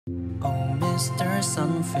Oh, Mr.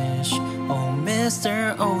 Sunfish, oh,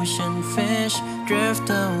 Mr. Ocean Fish, drift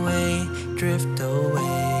away,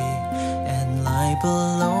 and lie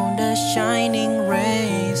below the shining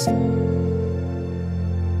rays.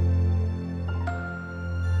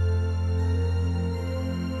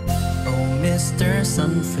 Oh, Mr.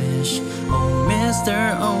 Sunfish, oh,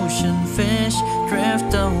 Mr. Ocean Fish,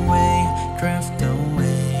 drift away,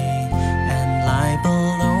 and lie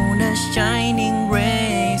below the shining rays.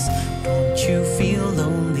 Don't you feel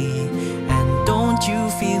lonely, and don't you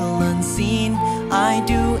feel unseen? I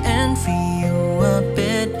do envy you a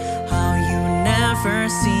bit, how you never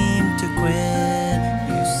seem to quit.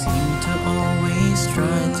 You seem to always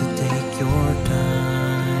try to take your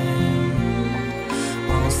time,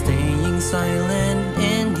 while staying silent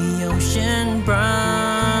in the ocean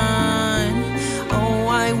brine. Oh,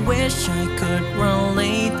 I wish I could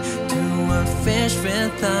relate to a fish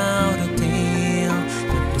without a tail,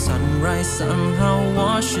 but the sunrise somehow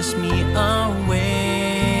washes me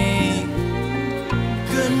away.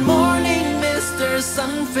 Good morning, Mr.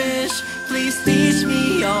 Sunfish, please teach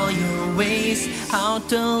me all your ways, how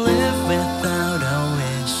to live without a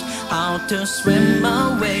wish, how to swim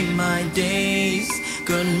away my days.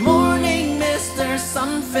 Good morning, Mr.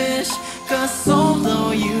 Sunfish, 'cause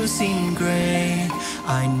although you seem great,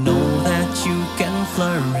 I know that you can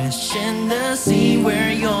flourish in the sea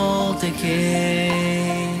where you'll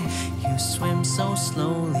decay. You swim so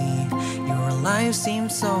slowly, your life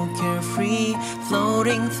seems so carefree,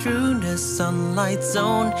 floating through the sunlight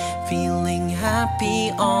zone, feeling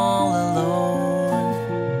happy all alone.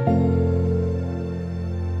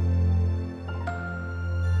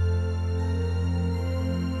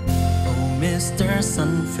 Mr.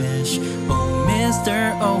 Sunfish, oh,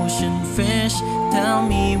 Mr. Ocean Fish, tell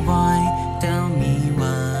me why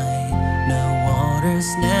the waters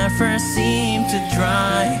never seem to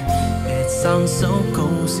dry. It sounds so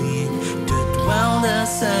cozy to dwell the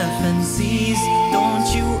seven seas. Don't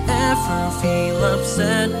you ever feel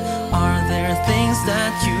upset? Are there things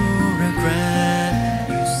that you regret?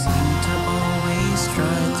 You seem to always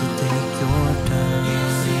try to take your time,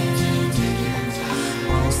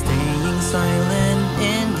 while staying silent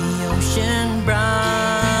in the ocean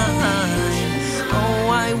brine. Oh,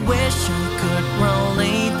 I wish I could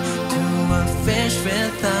relate to a fish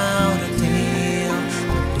without a tail,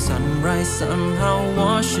 but the sunrise somehow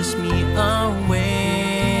washes me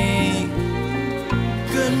away.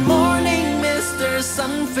 Good morning, Mr.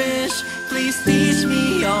 Sunfish, please teach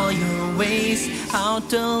me all your ways, how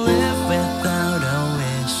to live without a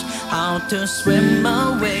wish, how to swim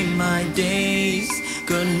away my days.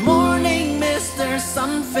 Good morning, Mr.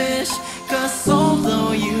 Sunfish, 'cause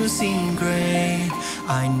although you seem great,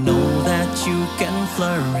 I know that you can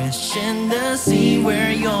flourish in the sea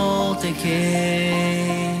where you'll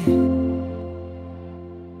decay.